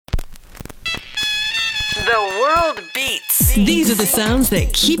The world beats. These are the sounds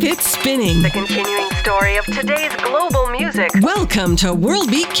that keep it spinning. The continuing story of today's global music. Welcome to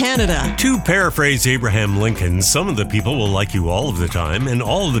World Beat Canada. To paraphrase Abraham Lincoln, some of the people will like you all of the time, and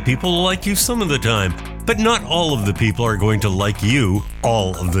all of the people will like you some of the time. But not all of the people are going to like you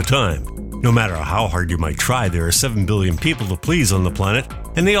all of the time. No matter how hard you might try, there are 7 billion people to please on the planet,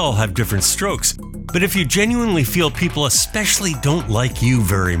 and they all have different strokes. But if you genuinely feel people especially don't like you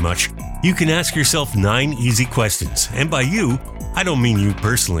very much, you can ask yourself 9 easy questions. And by you, I don't mean you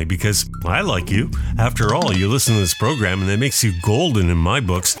personally, because I like you. After all, you listen to this program and it makes you golden in my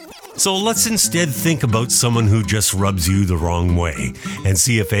books. So let's instead think about someone who just rubs you the wrong way and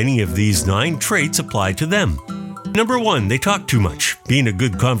see if any of these 9 traits apply to them. Number 1, they talk too much. Being a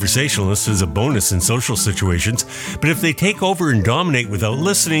good conversationalist is a bonus in social situations, but if they take over and dominate without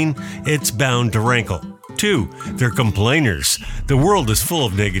listening, it's bound to rankle. 2, they're complainers. The world is full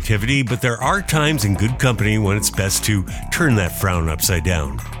of negativity, but there are times in good company when it's best to turn that frown upside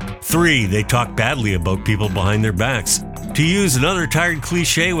down. 3, they talk badly about people behind their backs. To use another tired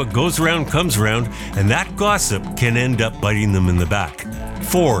cliche, what goes around comes around, and that gossip can end up biting them in the back.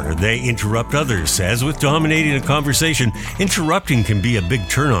 4, they interrupt others. As with dominating a conversation, interrupting can be a big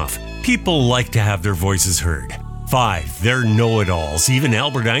turnoff. People like to have their voices heard. 5, they're know-it-alls. Even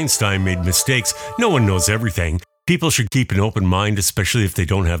Albert Einstein made mistakes. No one knows everything. People should keep an open mind, especially if they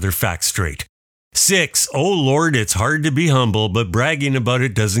don't have their facts straight. 6, oh Lord, it's hard to be humble, but bragging about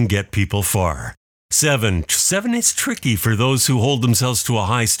it doesn't get people far. 7 is tricky for those who hold themselves to a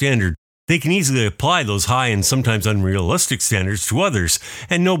high standard. They can easily apply those high and sometimes unrealistic standards to others,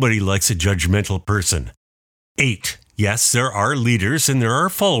 and nobody likes a judgmental person. 8, yes, there are leaders and there are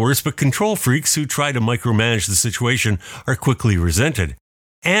followers, but control freaks who try to micromanage the situation are quickly resented.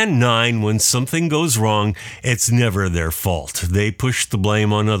 And 9, when something goes wrong, it's never their fault. They push the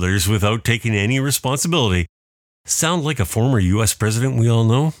blame on others without taking any responsibility. Sound like a former U.S. president we all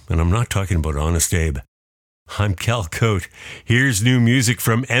know? And I'm not talking about Honest Abe. I'm Cal Cote. Here's new music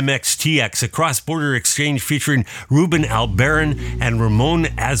from MXTX, a cross-border exchange featuring Ruben, Albarran, and Ramon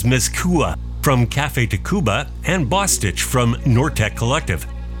Amezcua from Cafe Tacuba, and Bostitch from Nortec Collective.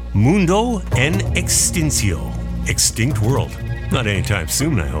 Mundo and Extincio. Extinct World. Not anytime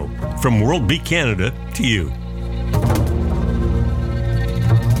soon, I hope. From World Beat Canada to you.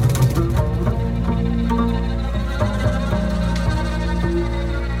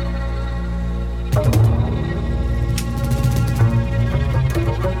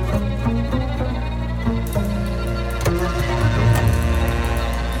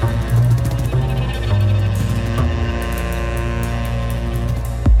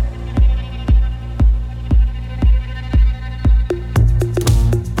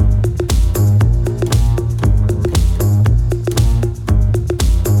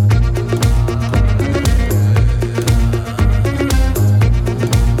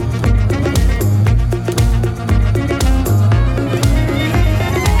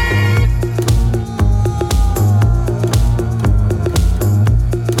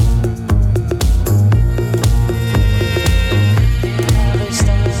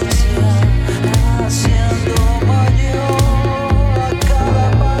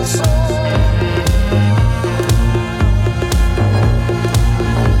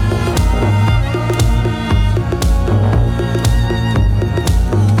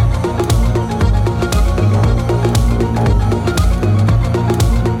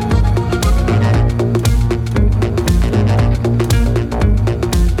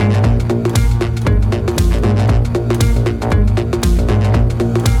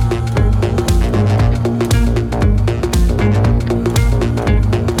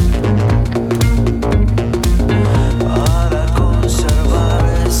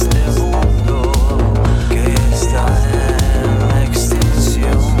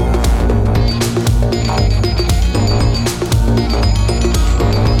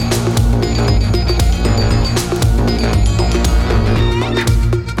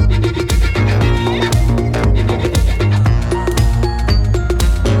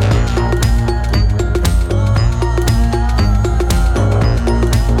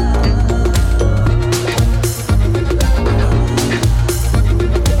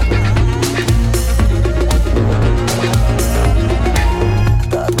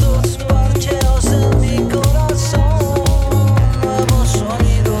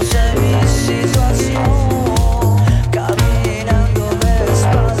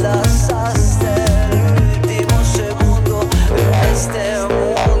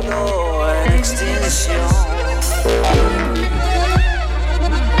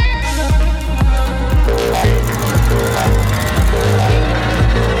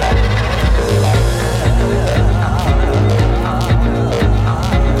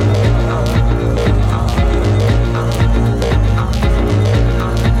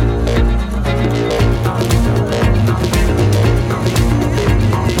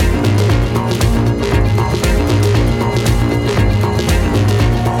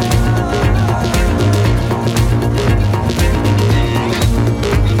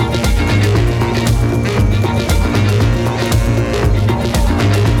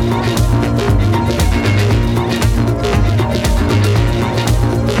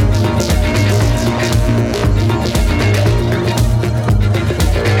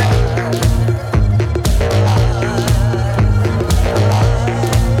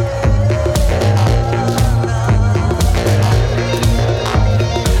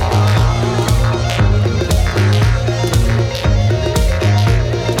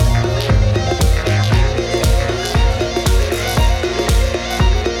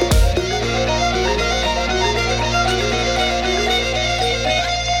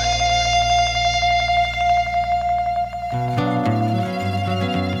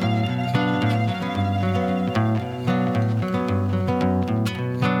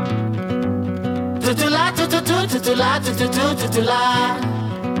 tutula tutula tutula tutula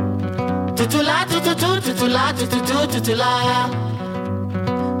tutula tutula tutula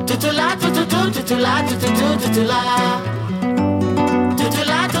tutula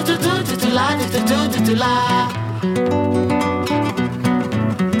tutula.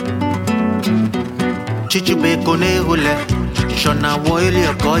 Chichube kone hule, shona woili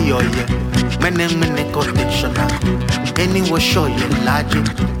okoyoye, mene kote shona, eni wo shoye laje,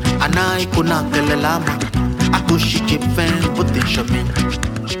 ana ikuna kelelama, akushi chifen putin shomin,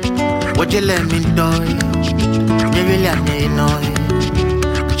 wajele min doy, nyevile ane noy,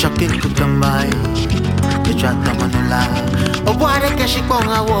 chokin kutambai, kichata manula, obware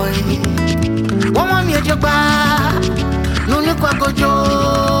keshikonga woy, wama miejogba, nuni kwa gojo,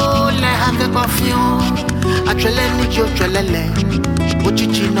 le hake confion, achele ni jo chelele,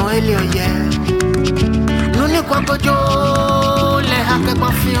 uchichi Noel oye, nuni kwa gojo, le hake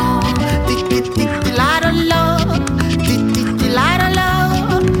confion, ti la lo, ti la lo,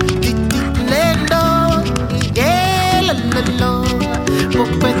 ti lendo, lo,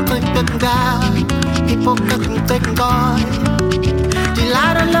 popet tenga, hipocret tenga, ti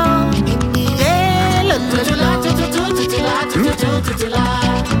la lo,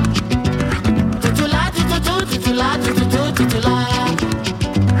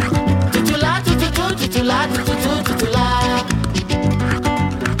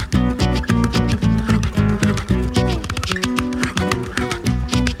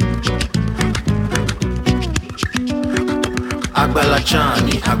 Agbala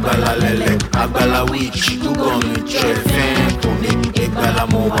chani, agbala lele, agbala wichi, kugomi, chefen, pumi, agbala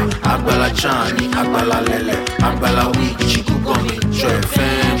moa. Agbala chani, agbala lele, agbala wichi, kugomi,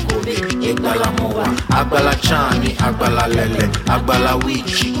 chefen, pumi, agbala moa. Agbala chani, agbala lele, agbala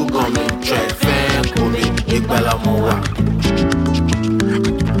wichi, kugomi, chefen, pumi, agbala moa.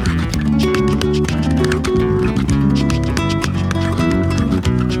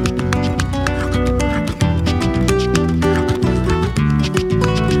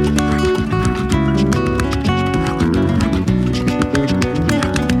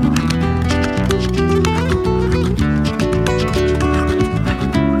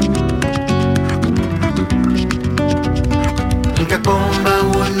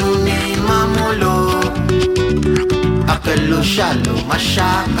 Shalo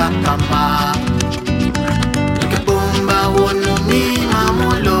mashaka kama Nkebumba wonu ni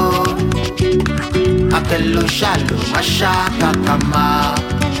mamolo Akelo shalo mashaka kama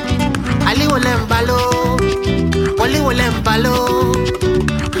Ali wole mbalo Wali wole mbalo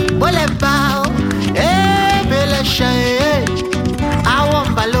Wole mbao bele shae Awo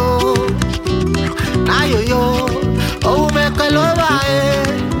mbalo Ayoyo Umekalo bae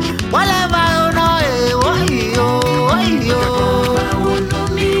Wole mbao no Wayo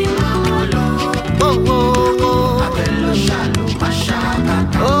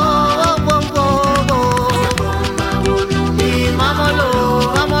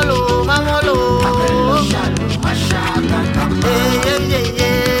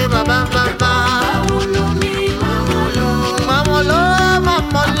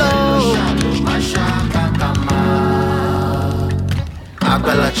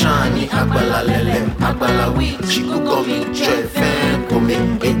Agbala chani, agbala lele, agbala wichi, kugomi, chefen, pumi,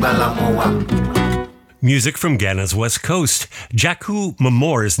 agbala moa. Music from Ghana's West Coast. Jaku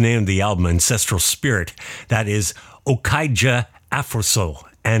Mamors named the album Ancestral Spirit. That is Okaidja, Afroso,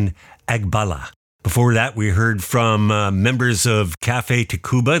 and Agbala. Before that, we heard from members of Cafe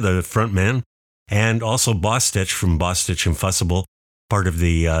Tacuba, the frontman, and also Bostitch from Bostitch and Fussable, part of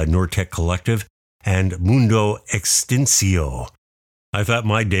the Nortec Collective, and Mundo Extincio. I thought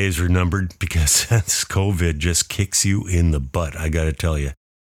my days were numbered because this COVID just kicks you in the butt, I gotta tell you.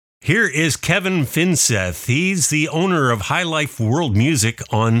 Here is Kevin Finseth. He's the owner of High Life World Music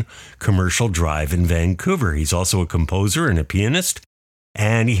on Commercial Drive in Vancouver. He's also a composer and a pianist,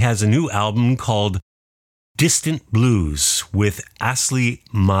 and he has a new album called Distant Blues with Asli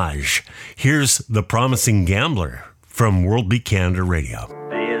Maj. Here's The Promising Gambler from World Beat Canada Radio.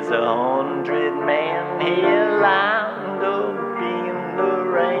 There's 100 men here lined up in the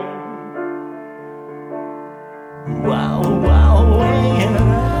rain. Wow, wow, wow.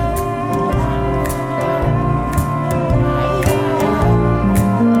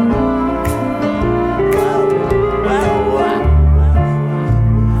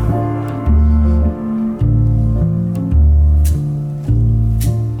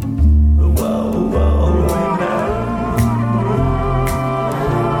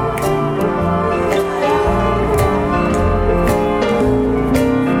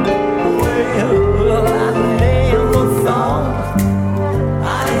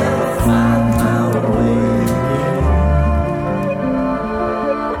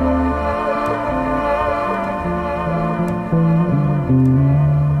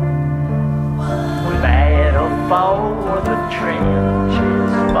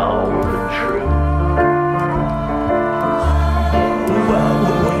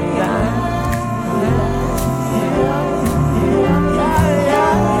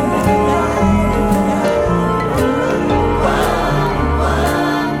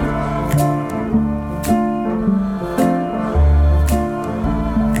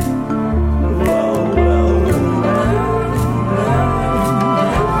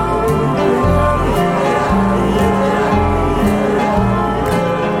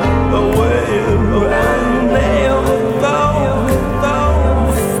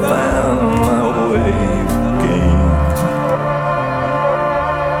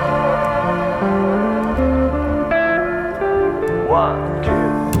 1,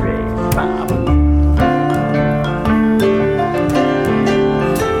 2, 3, 4.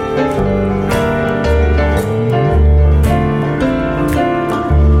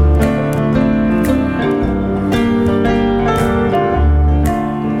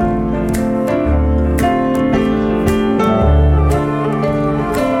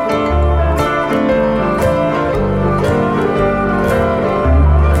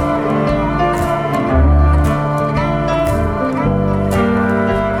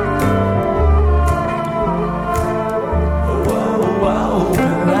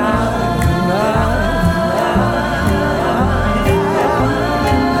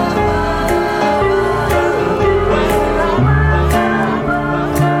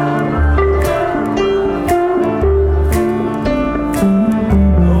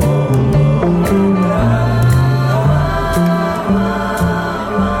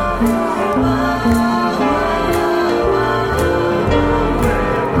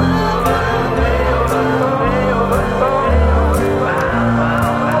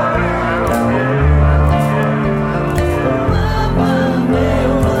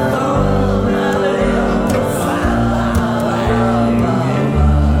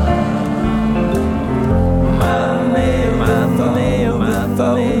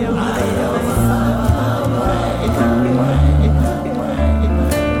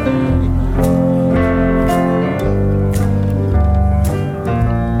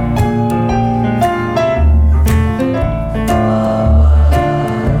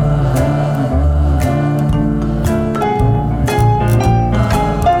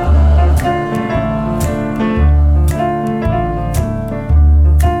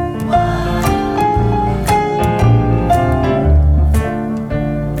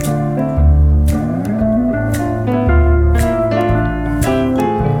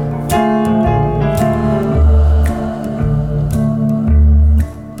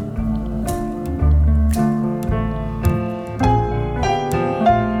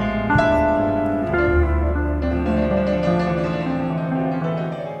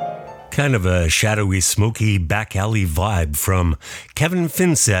 Kind of a shadowy, smoky, back alley vibe from Kevin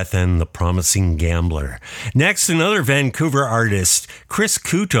Finseth and the Promising Gambler. Next, another Vancouver artist, Chris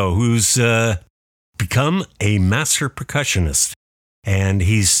Couto, who's become a master percussionist. And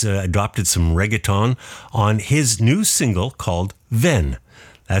he's adopted some reggaeton on his new single called Ven.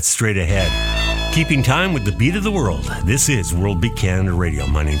 That's straight ahead. Keeping time with the beat of the world. This is World Beat Canada Radio.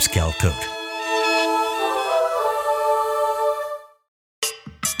 My name's Cal Cote.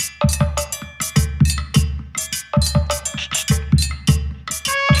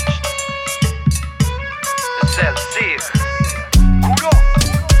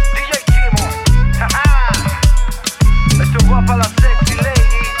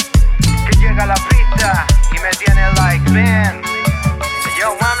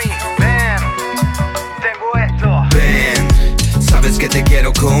 Que te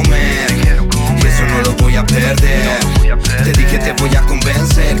quiero comer y eso no lo voy a perder. Te dije te voy a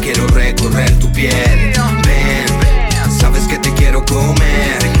convencer, quiero recorrer tu piel. Ven, sabes que te quiero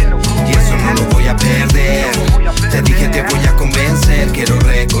comer y eso no lo voy a perder. Te dije te voy a convencer, quiero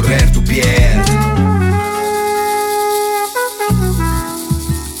recorrer tu piel.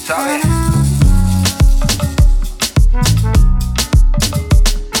 ¿Sabes?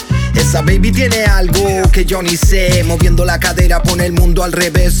 Esa baby tiene algo que yo ni sé. Moviendo la cadera pone el mundo al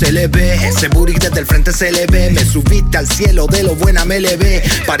revés. Se le ve, ese booty desde el frente se le ve. Me subiste al cielo, de lo buena me le ve.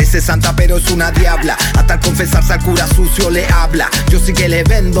 Parece santa pero es una diabla. Hasta al confesarse al cura sucio le habla. Yo sí que le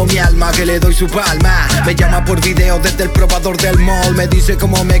vendo mi alma, que le doy su palma. Me llama por video desde el probador del mall. Me dice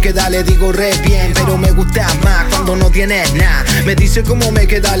cómo me queda, le digo re bien. Pero me gusta más cuando no tienes nada. Me dice cómo me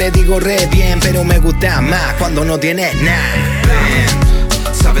queda, le digo re bien. Pero me gusta más cuando no tienes nada.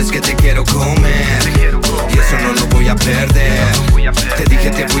 Sabes que te quiero comer y eso no lo voy a perder. Te dije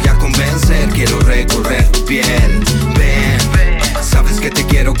te voy a convencer, quiero recorrer tu piel. Ven, sabes que te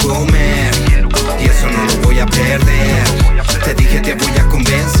quiero comer y eso no lo voy a perder. Te dije te voy a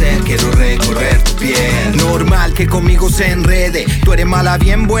convencer, quiero recorrer tu piel. Normal que conmigo se enrede. Tú eres mala,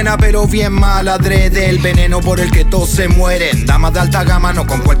 bien buena, pero bien mala adrede. El veneno por el que todos se mueren. Dama de alta gama, no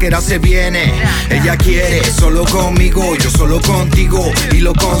con cualquiera se viene. Ella quiere solo conmigo, yo solo contigo. Y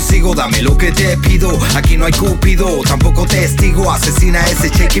lo consigo, dame lo que te pido. Aquí no hay cupido, tampoco testigo. Asesina ese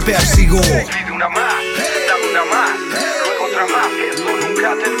cheque y persigo. Pide una más, dame una más. Luego otra más, que esto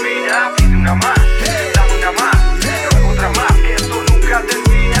nunca termina. Pide una más, dame una más. Luego otra más, que esto nunca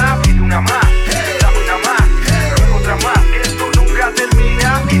termina. Pide una más, dame una más. Luego otra más, que esto nunca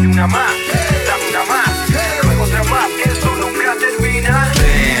termina. Pide una más, dame una más. Luego otra más, que esto nunca termina.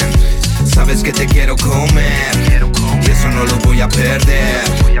 Ven, sabes que te quiero comer y eso no lo voy a perder.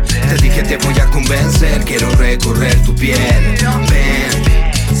 perder. Te dije te voy a convencer, quiero recorrer tu piel.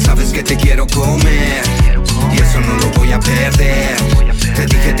 Ven, sabes que te quiero comer y eso no lo voy a perder. Te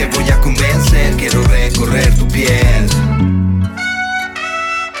dije te voy a convencer, quiero recorrer tu piel.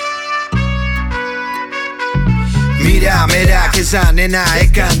 Mira, mira que esa nena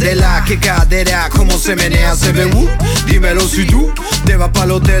es candela, que cadera, cómo se menea, se ve dímelo si tú te vas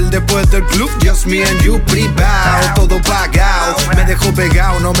pa'l hotel después del club. Just me and you privado, todo pagado. Me dejó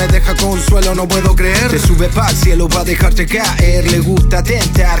pegado, no me deja consuelo, no puedo creer. Te sube pa'l cielo pa' dejarte caer. Le gusta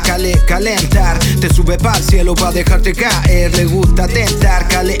tentar, calentar. Te sube pa'l cielo pa' dejarte caer. Le gusta tentar,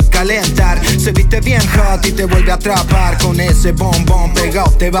 calentar. Se viste bien hot y te vuelve a atrapar. Con ese bombón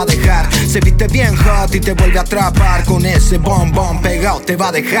pegado te va a dejar. Se viste bien hot y te vuelve a atrapar. Con ese bombón pegado te va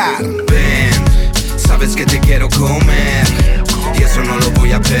a dejar. Ven, sabes que te quiero comer y eso no lo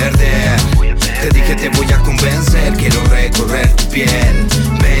voy a perder. Te dije te voy a convencer, quiero recorrer tu piel.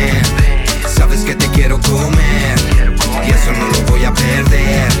 Ven, sabes que te quiero comer y eso no lo voy a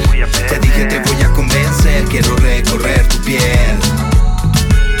perder. Te dije te voy a convencer, quiero recorrer tu piel.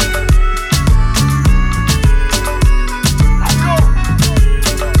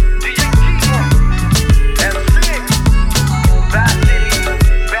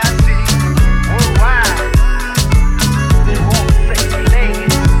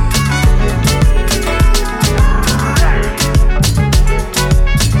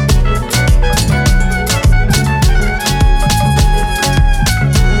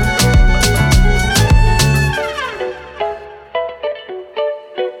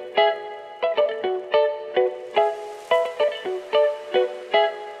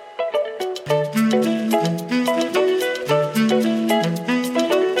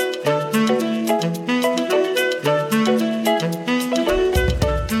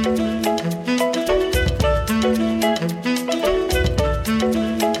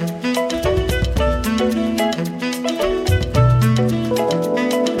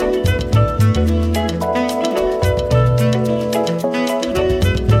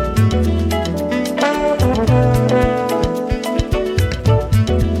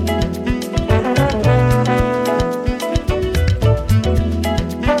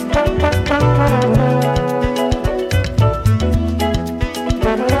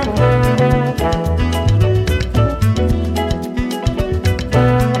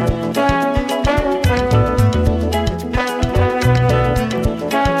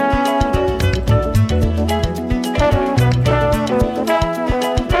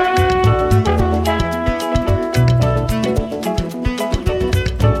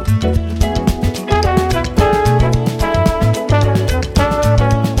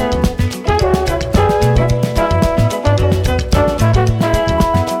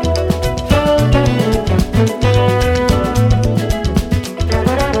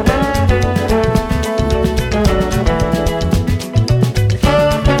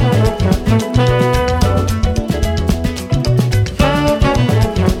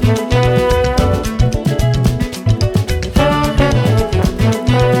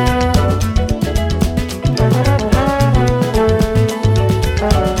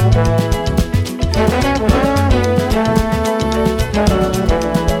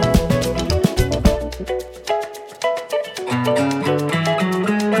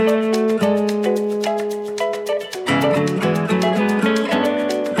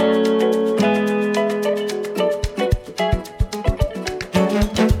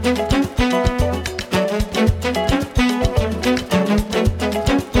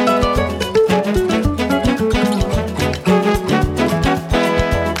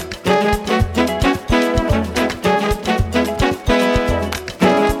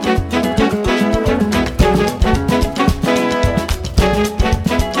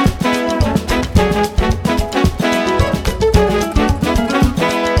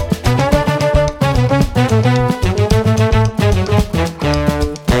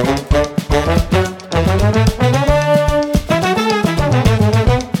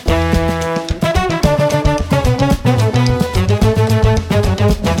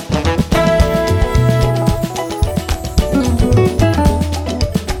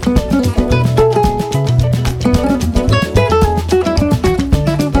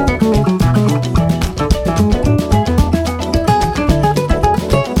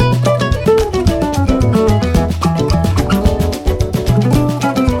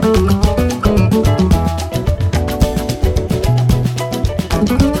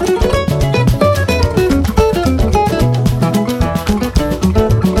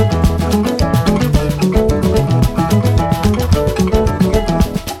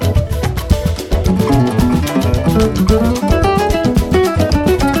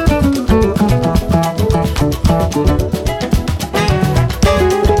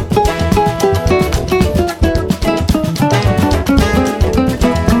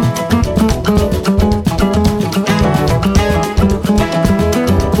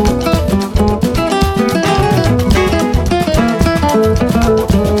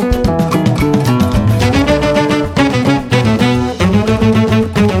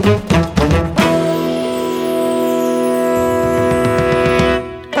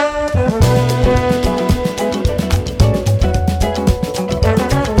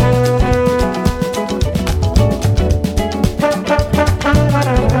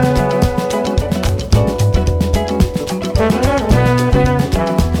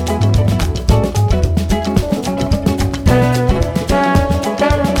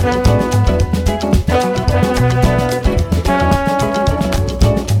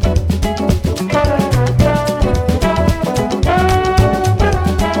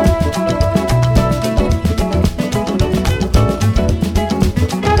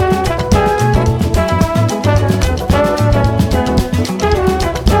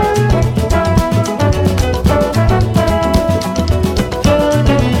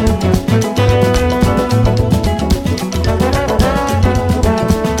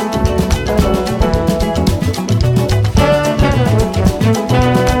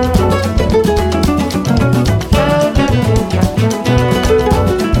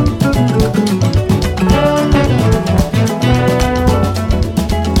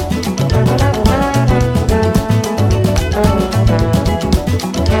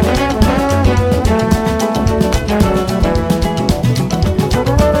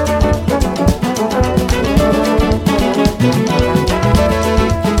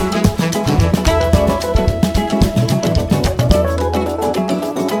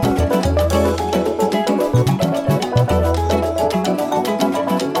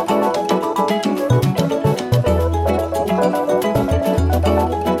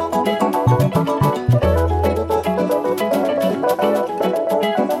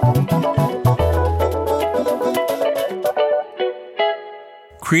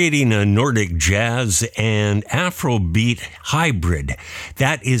 creating a Nordic jazz and Afrobeat hybrid.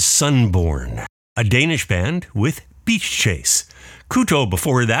 That is Sunborn, a Danish band with Beach Chase. Couto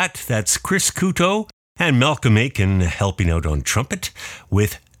before that, that's Chris Couto and Malcolm Aiken helping out on trumpet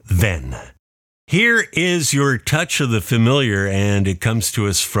with Then. Here is your touch of the familiar, and it comes to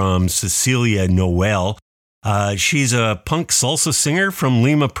us from Cecilia Noel. She's a punk salsa singer from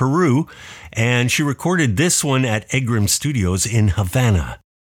Lima, Peru, and she recorded this one at Egram Studios in Havana.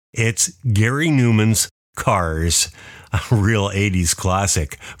 It's Gary Newman's Cars, a real 80s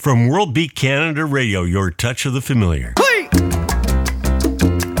classic. From World Beat Canada Radio, your touch of the familiar. ¡Uy!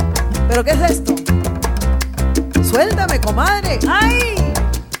 ¿Pero qué es esto? Suéltame, comadre. ¡Ay!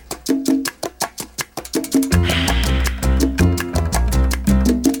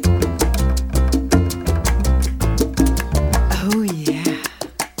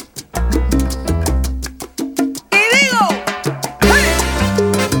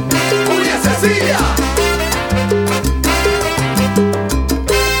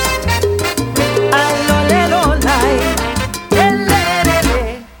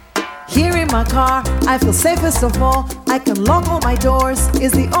 I feel safest of all. I can lock all my doors.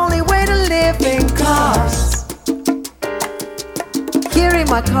 Is the only way to live in cars. Here in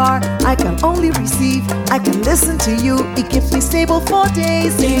my car, I can only receive. I can listen to you. It keeps me stable for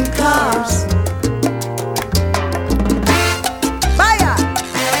days in cars. Vaya.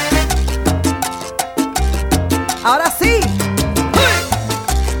 Ahora sí.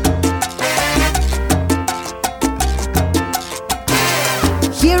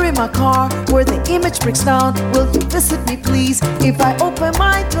 Here in my car, where the image breaks down, will you visit me please if I open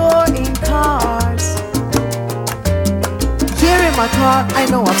my door in cars? Here in my car, I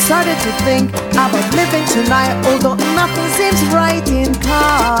know I've started to think about living tonight, although nothing seems right in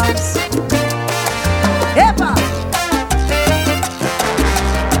cars. Epa!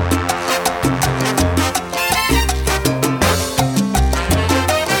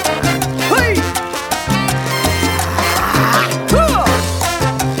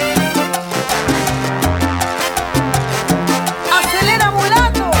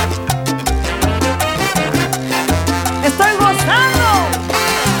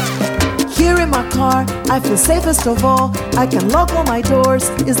 I feel safest of all. I can lock all my doors.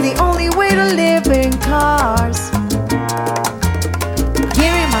 Is the only way to live in cars.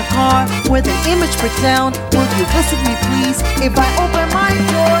 Here in my car, where the image breaks down, will you visit me please if I open my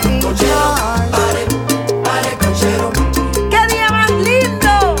door in cars? Pare, pare, cochero. ¡Qué día más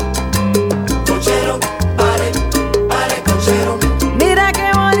lindo! Cochero, pare, pare, cochero. Mira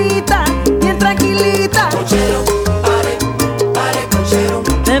qué bonita, bien tranquilita. Cochero, pare, pare, cochero.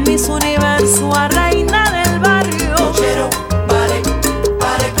 De mis universo a reina del barrio. Cochero, pare,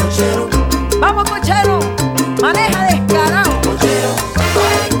 pare, cochero. Vamos, cochero, maneja descarado. Cochero,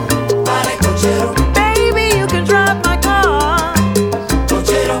 pare, pare, cochero. Baby, you can drive my car.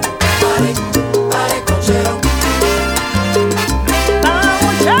 Cochero, pare, pare, cochero. Vamos,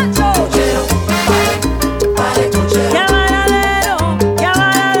 muchacho. Cochero, pare, pare, cochero. Que a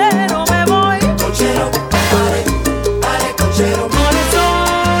varadero me voy. Cochero, pare, pare, cochero. Por eso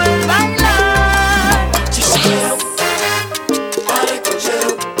el bailar. Cochero, pare,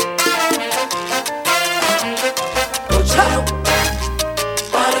 cochero. Cochero,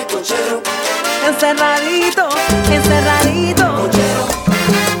 pare, cochero. Encerradito, encerradito. Cochero,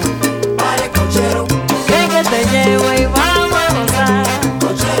 pare, cochero. Ven que te llevo y vamos a gozar.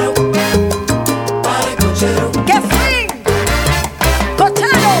 Cochero, pare, cochero. ¡Qué swing!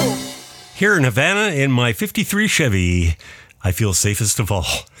 Cochero. Here in Havana, in my 53 Chevy, I feel safest of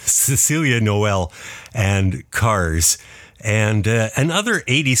all. Cecilia Noel and Cars. And another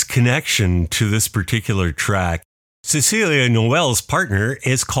 80s connection to this particular track. Cecilia Noel's partner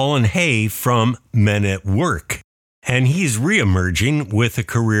is Colin Hay from Men at Work. And he's re-emerging with a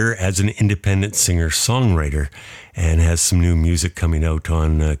career as an independent singer-songwriter and has some new music coming out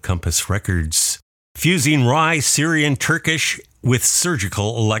on Compass Records. Fusing Rye, Syrian, Turkish with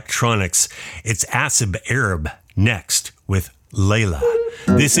surgical electronics. It's Asib Arab next with Leila.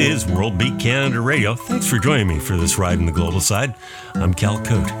 This is World Beat Canada Radio. Thanks for joining me for this ride in the global side. I'm Cal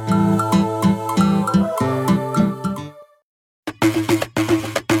Cote.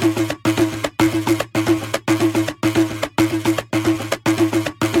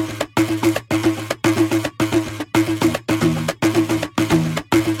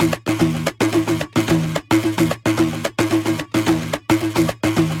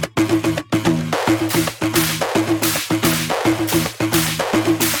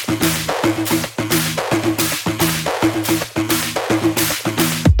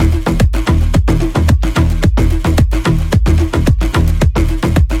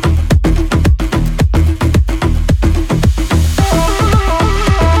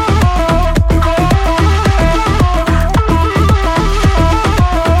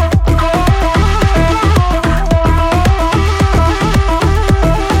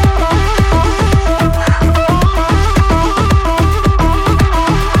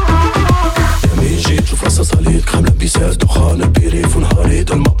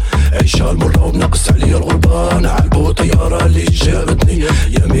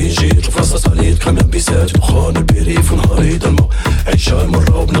 جيت كلامنا بيسات دخان البريف ونهاري ضلمة عيشة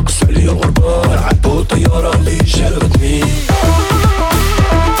المرة وبنقص عليا الغربة نعبو الطيارة اللي جابتني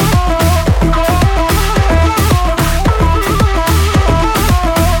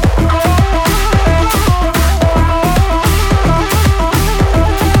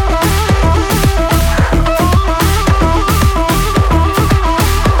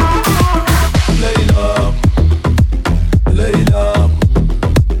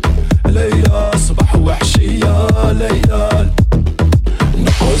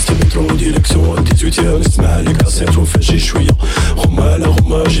نسمع لك كاسيت ونفاجئ شوية غمة لا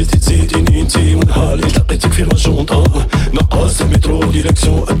غمة جيتي تزيديني انتي ونهار اللي تلقيتك في المجونطة نقص المترو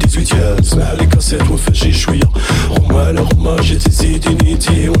ديريكسيون 18 نسمع لك كاسيت ونفاجئ شوية غمة لا غمة جيتي تزيديني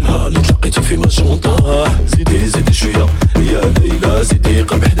انتي ونهار اللي تلقيتك في المجونطة زيدي شوية يا ليلى زيدي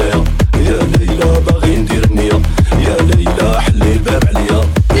قرب حدايا يا ليلى باغي ندير النية يا ليلى حلي الباب عليا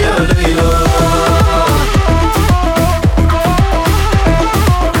يا ليلى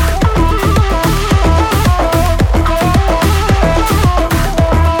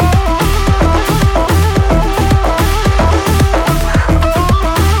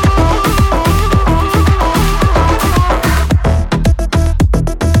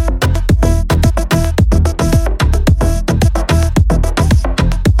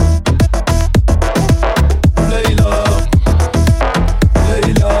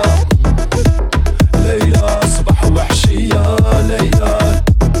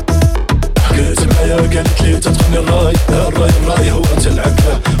الراي هو انت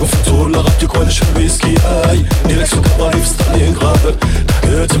العكا وفتو لغبتك وانا شرب ويسكي اي ديريكس وكباري في ستالين غابر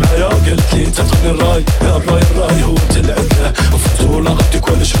حكيت معايا قالت لي انت تغني الراي هو انت العكا وفتو لغبتك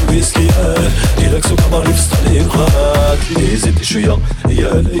وانا شرب ويسكي اي ديريكس وكباري في ستالين غابر زيدي شويه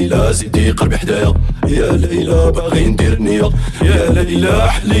يا ليلى زيدي قربي حدايا يا ليلى باغي ندير النية يا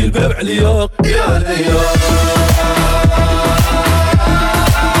ليلى حلي الباب عليا يا ليلى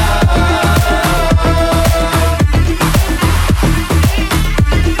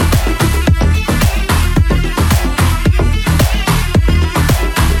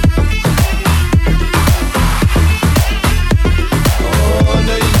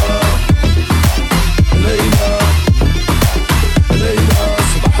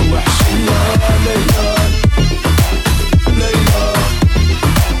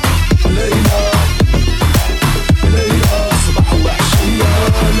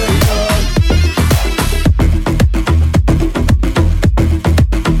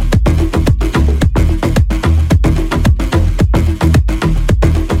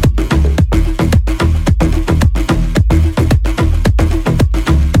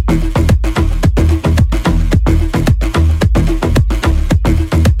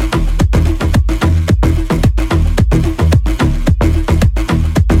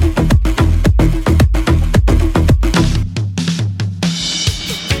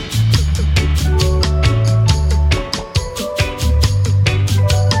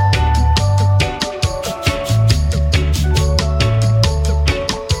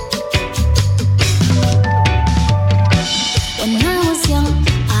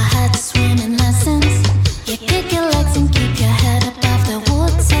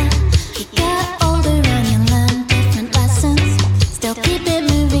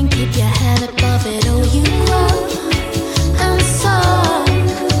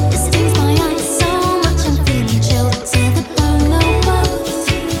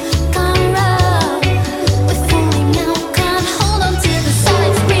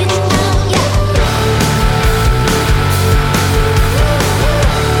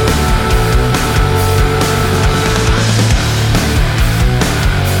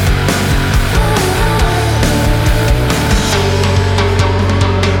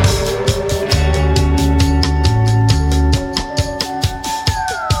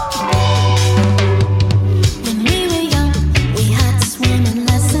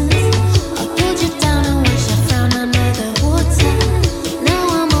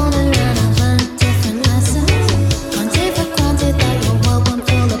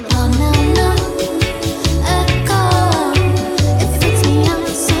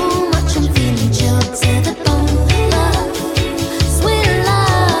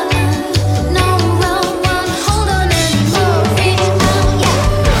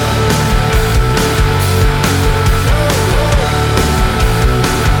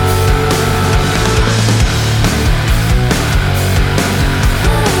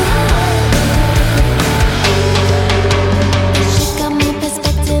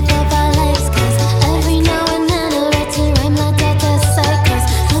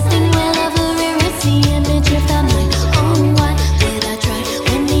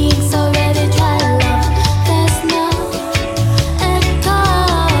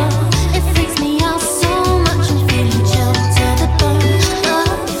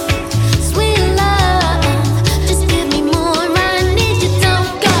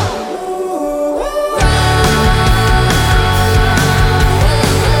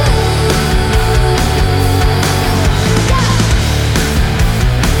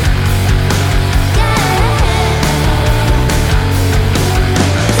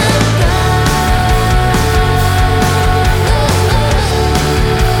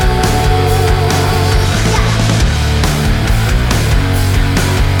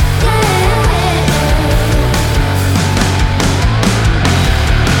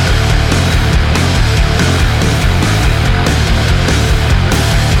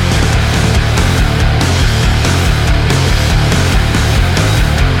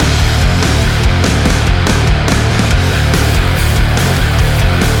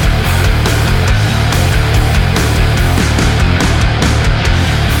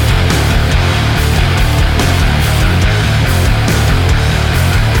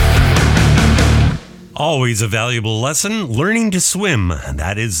Here's a valuable lesson, learning to swim.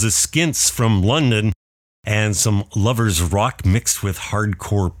 That is the Skints from London and some lovers rock mixed with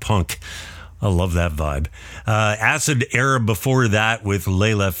hardcore punk. I love that vibe. Acid Era before that with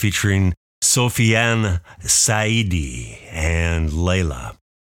Leila featuring Sofiane, Saide, and Leila.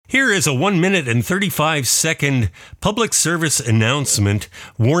 Here is a 1 minute and 35-second public service announcement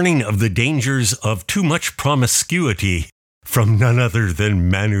warning of the dangers of too much promiscuity from none other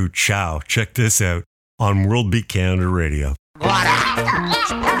than Manu Chao. Check this out on World Beat Canada Radio. Too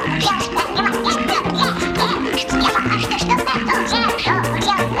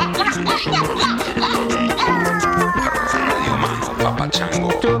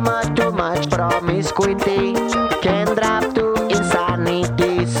much promiscuity can drive to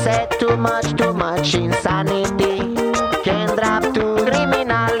insanity. Say too much insanity can drive to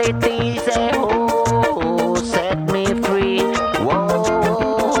criminality. Say, oh, set me free.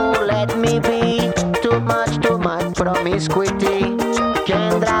 Whoa, let me be. Too much promiscuity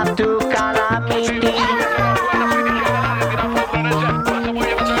can drive to calamity.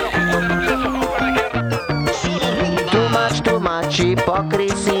 Too much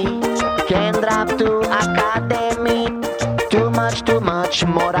hypocrisy can drive to academy. Too much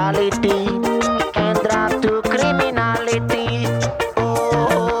morality can drive to criminality.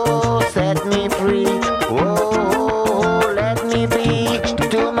 Oh, set me free. Oh, let me be.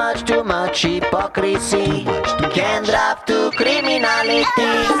 Too much hypocrisy can drive to criminality.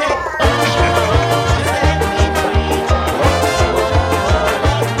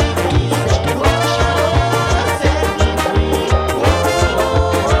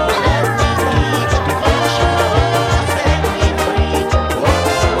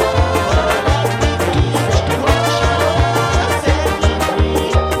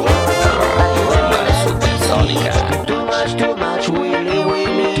 Too much willy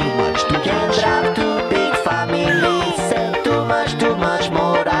can drive to big family. Say too much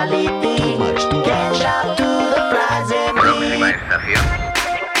morality can drive to the flies and bees.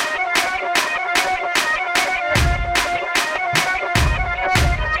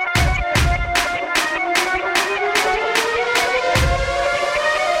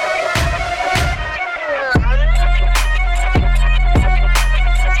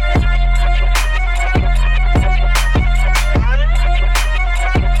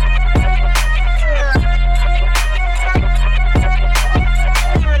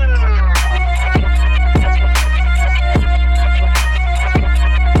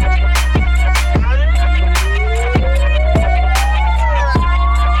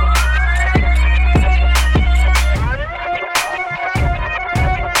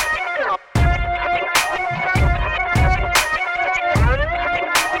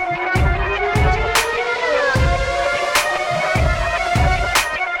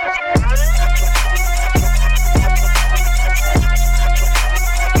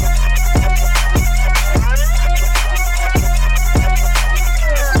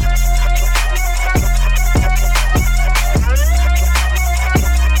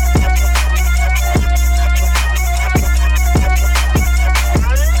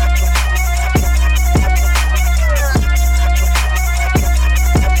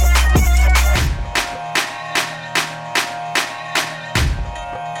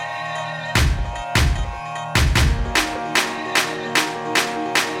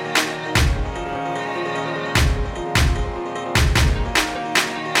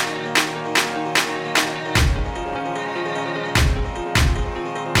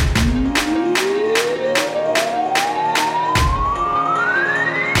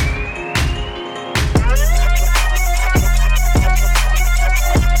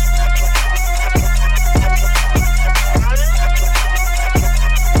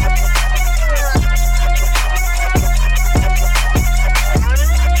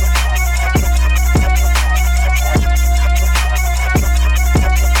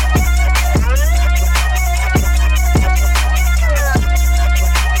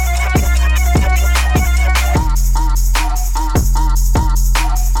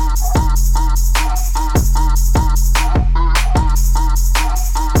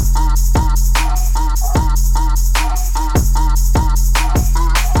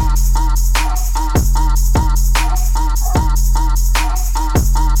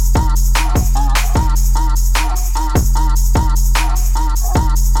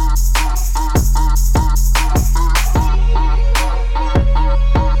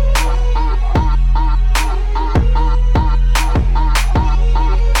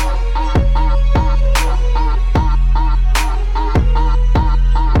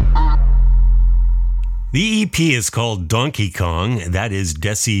 The EP is called Donkey Kong. That is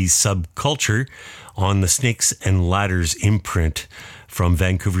Desi's Subculture on the Snakes and Ladders imprint from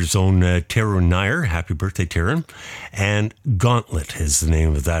Vancouver's own Taryn Nair. Happy birthday, Taryn. And Gauntlet is the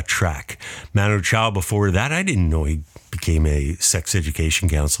name of that track. Manu Chao before that. I didn't know he became a sex education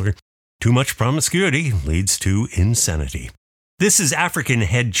counselor. Too much promiscuity leads to insanity. This is African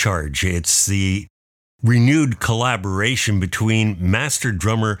Head Charge. It's the renewed collaboration between master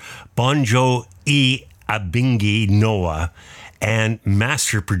drummer Bonjo E. Abingi Noah and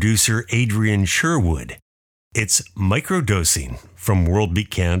master producer Adrian Sherwood. It's Microdosing from World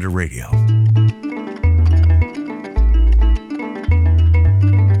Beat Canada Radio.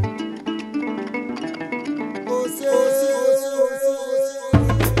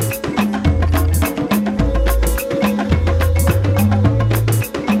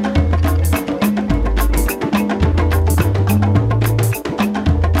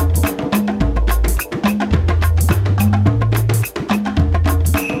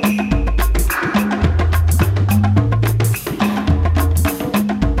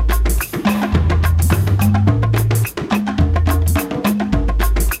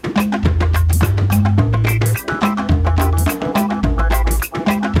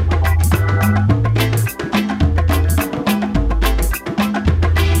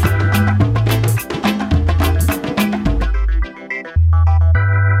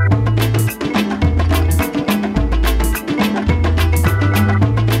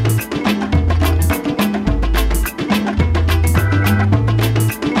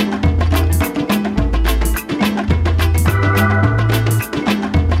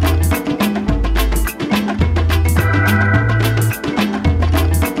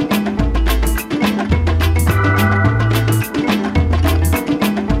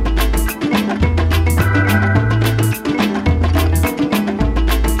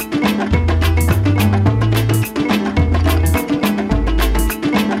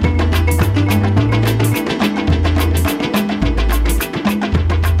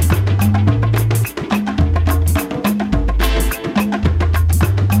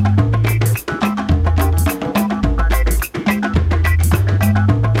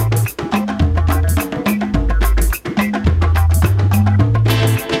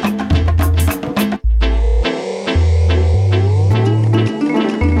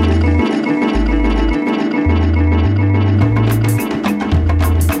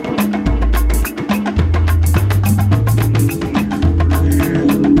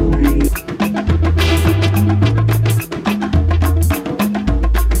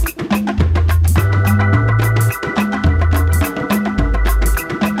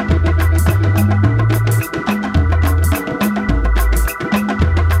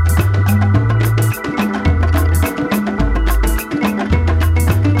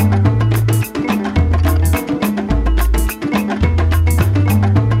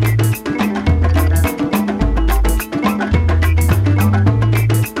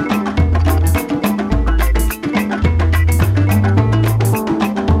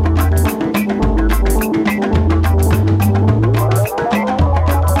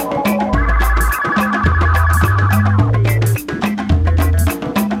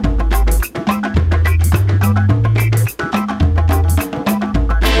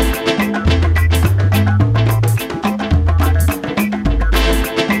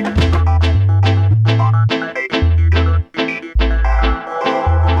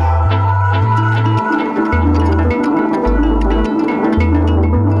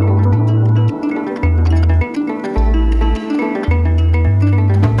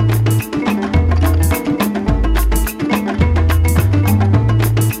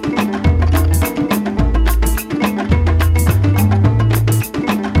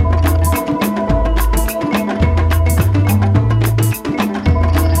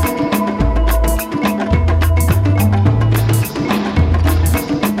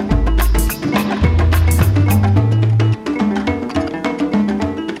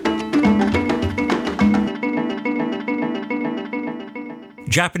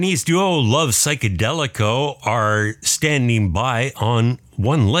 Japanese duo Love Psychedelico are standing by on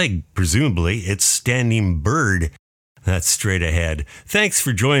one leg, presumably. It's Standing Bird. That's straight ahead. Thanks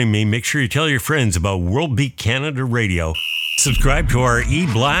for joining me. Make sure you tell your friends about World Beat Canada Radio. Subscribe to our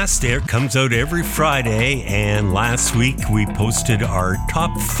e-blast. It comes out every Friday. And last week we posted our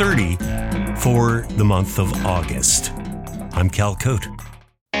top 30 for the month of August. I'm Cal Cote.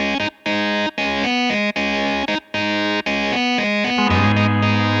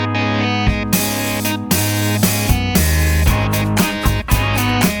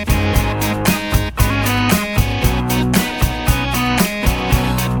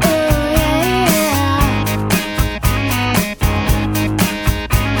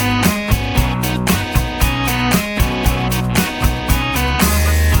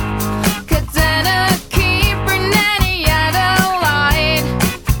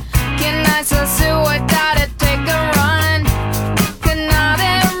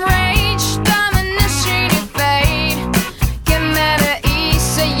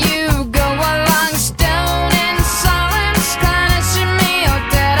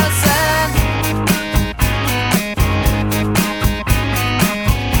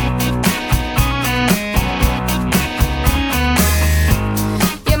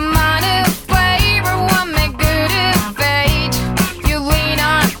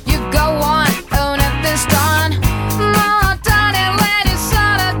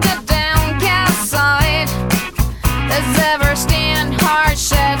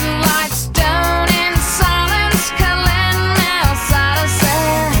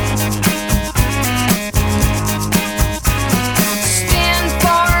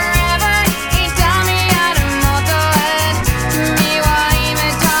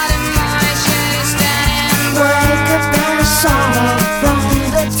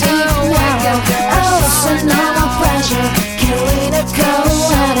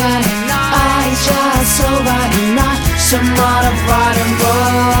 some more of rock and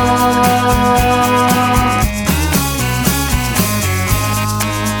roll.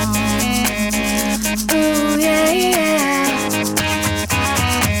 Ooh, yeah, yeah.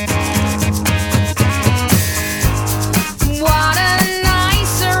 What a night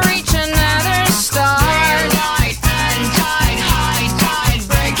to reach another star. Light and tide, high tide,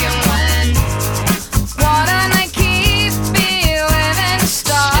 breaking wind. What a night, keep feeling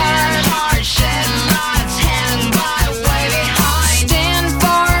stars. Heart shed lights, hang by way behind. Stand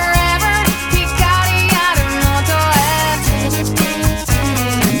forever, Picardía de Moto.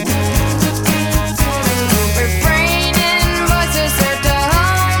 Refraining voices are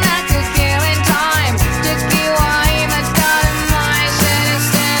down, not to kill in time. Sticky wine, the god of my shit is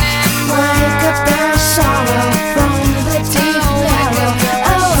standing. Wake up, there's sorrow from the deep narrow.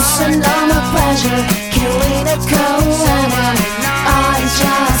 Ocean on the pleasure, killing a cold. I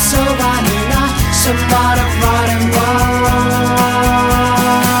just so vanilla, some bottom rock and roll.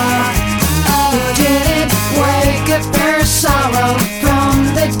 You didn't wake up, there's sorrow from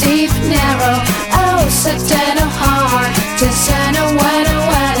the deep narrow. Oh, set a heart to send a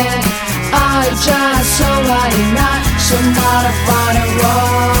wedding. I just so vanilla, some bottom rock and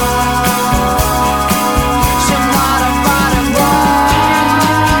roll. Some bottom rock and roll.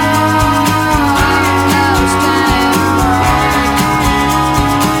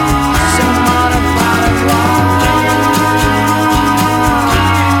 Some bottom rock and roll.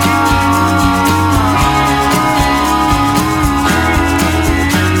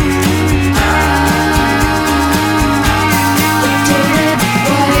 Didn't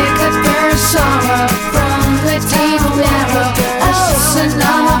wake up, there's sorrow from the deep narrow. Ocean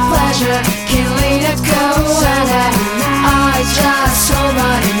of my pleasure, killing a cold. I just so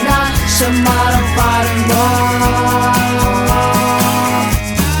vanilla, some bottom rock and roll.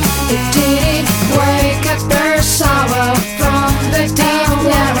 It didn't wake up, there's sorrow from the deep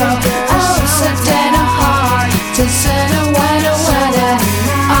narrow. Oh, set a heart to send a wedding.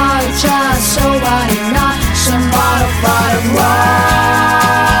 I just so vanilla, some bottom rock and roll.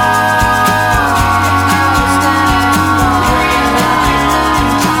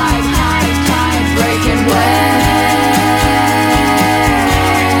 Breaking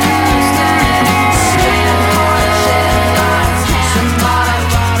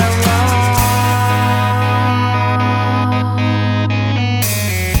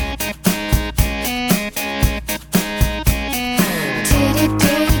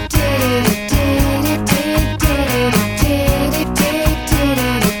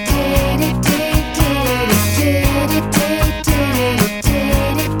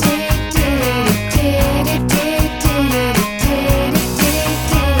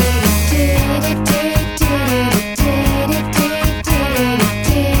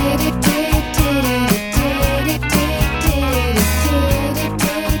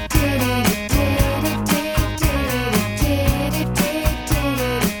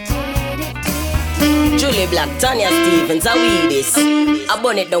Jully Black, Tanya Stevens, how we this? I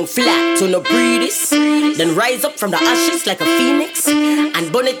burn it down flat to no breed this. Then rise up from the ashes like a phoenix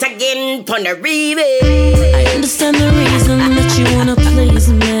and burn it again pon the remix. I understand the reason that you wanna please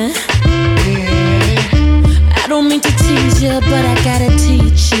me. I don't mean to tease you, but I gotta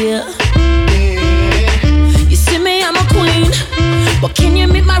teach you. You see me, I'm a queen, but can you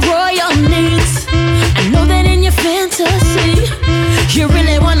meet my royal needs? I know that in your fantasy, you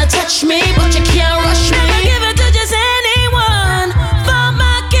really wanna touch me, but you can't rush me. Never give it to just anyone. For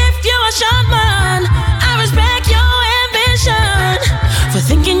my gift, you're a short man. I respect your ambition for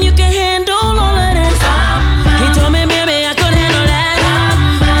thinking you can handle all of this. He told me, baby, I could handle that.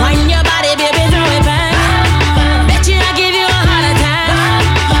 Wind your body, baby, throw it back. Bet you I give you a heart attack.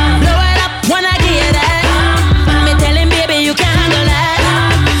 Blow it up when I give you that. Me tell him, baby, you can handle that.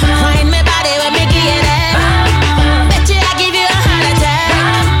 Wind my body when me give you that. Bet you I give you a heart attack.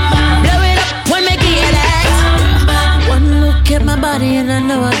 Blow it up when me give you that. One look at my body and I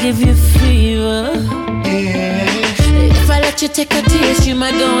know I'll give you fever. If I let you take a taste, you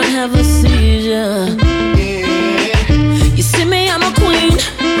might go and have a seizure. You see me, I'm a queen,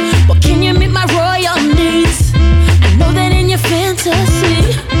 but can you meet my royal needs? I know that in your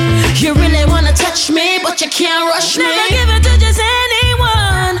fantasy, you really wanna touch me, but you can't rush me. Never give it to just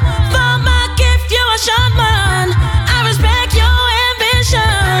anyone. For my gift, you're a short man. I respect your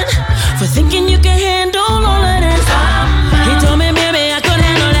ambition for thinking you can handle all of this. He told me, baby, I could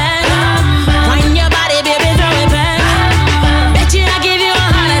handle that. Wind your body, baby, throw it back. Bet you I give you a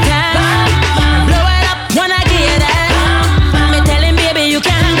heart attack. Blow it up when I give you that. Me tell him, baby, you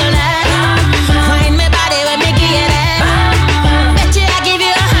can handle that. Wind my body when me give you that. Bet you I give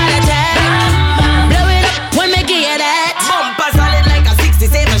you a heart attack. Blow it up when me give you that.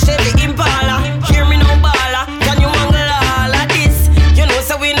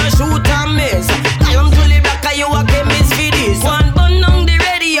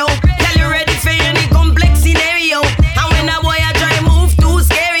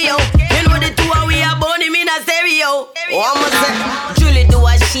 what am I say? Jully do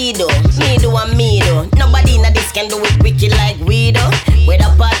what she do, me do what me do. Nobody in this can do it wicked like we do. With a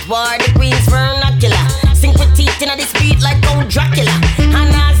pot war, the queen's vernacular. Sink with teeth in this beat like Count Dracula.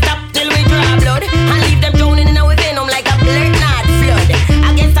 And I stop till we draw blood. And leave them drowning in our venom like a blurt not flood. I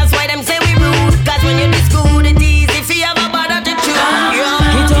guess that's why them say we rude. Cause when you this good, it easy if you have a bad attitude. Yeah.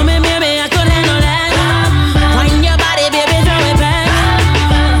 He told me, baby, I could handle that. Find your body, baby, throw it back.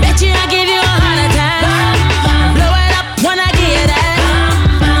 Bet you I give you a heart attack. Blow it up when I give you that.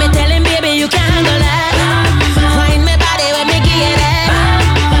 Me tell him, baby, you can handle that. Find me body when me give you that.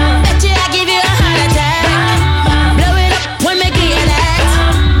 Bet you I give you a heart attack. Blow it up when me give you that.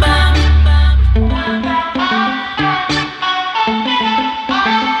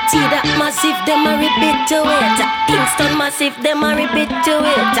 See that massive, them a repeat to it. Kingston massive, them a repeat to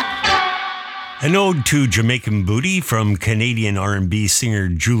it. An ode to Jamaican booty from Canadian R&B singer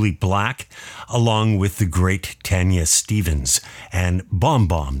Jully Black, along with the great Tanya Stevens, and Bomb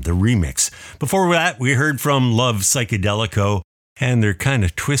Bomb, the remix. Before that, we heard from Love Psychedelico and their kind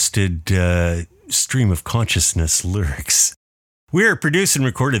of twisted stream of consciousness lyrics. We are produced and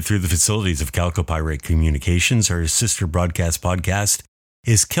recorded through the facilities of Calcopyrate Communications. Our sister broadcast podcast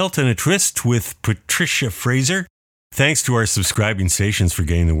is Celt and a Twist with Patricia Fraser. Thanks to our subscribing stations for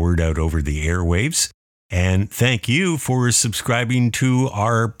getting the word out over the airwaves. And thank you for subscribing to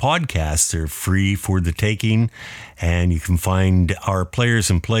our podcasts. They're free for the taking. And you can find our players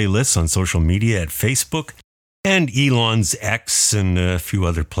and playlists on social media at Facebook and Elon's X and a few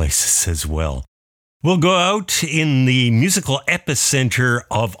other places as well. We'll go out in the musical epicenter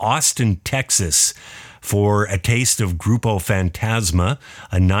of Austin, Texas, for a taste of Grupo Fantasma,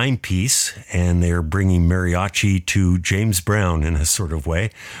 a 9-piece, and they're bringing mariachi to James Brown in a sort of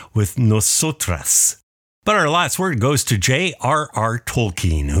way with Nosotras. But our last word goes to J.R.R.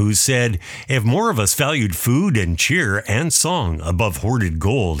 Tolkien, who said, if more of us valued food and cheer and song above hoarded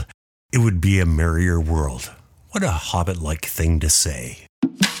gold, it would be a merrier world. What a Hobbit-like thing to say.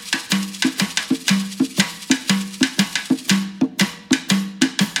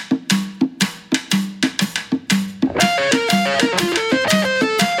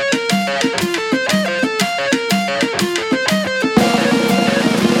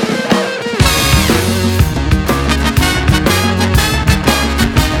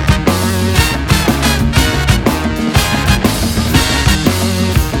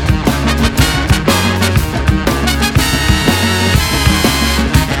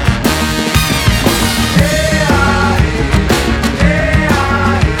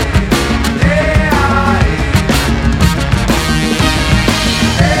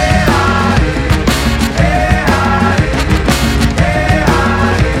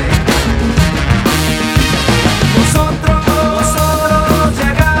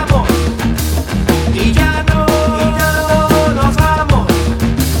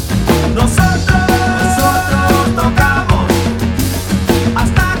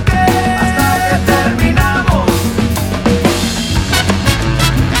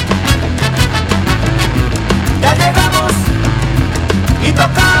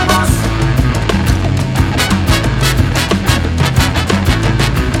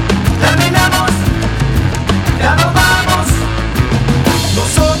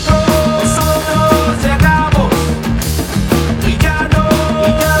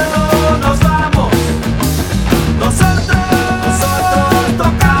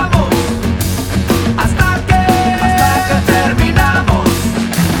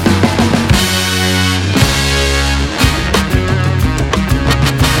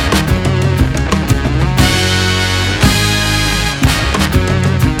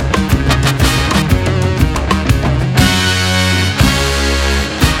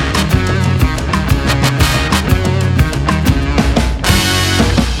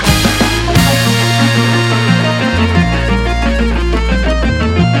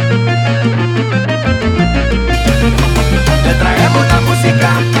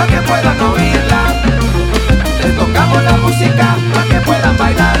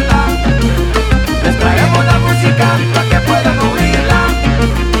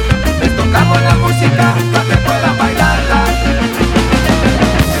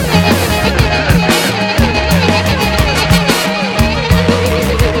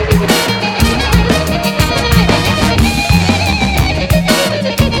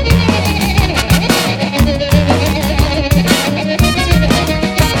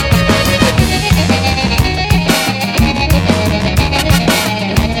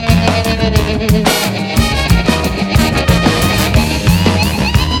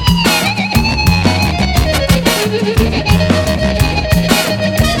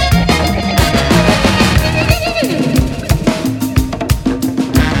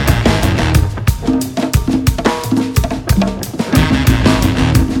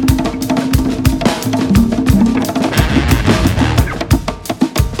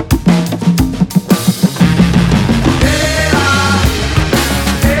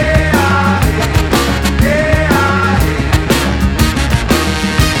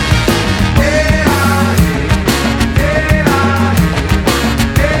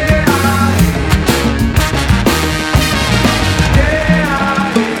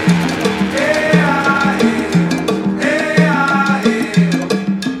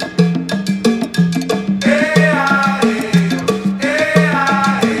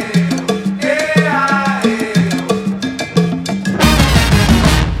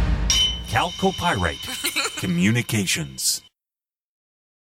 Pyrite Communications.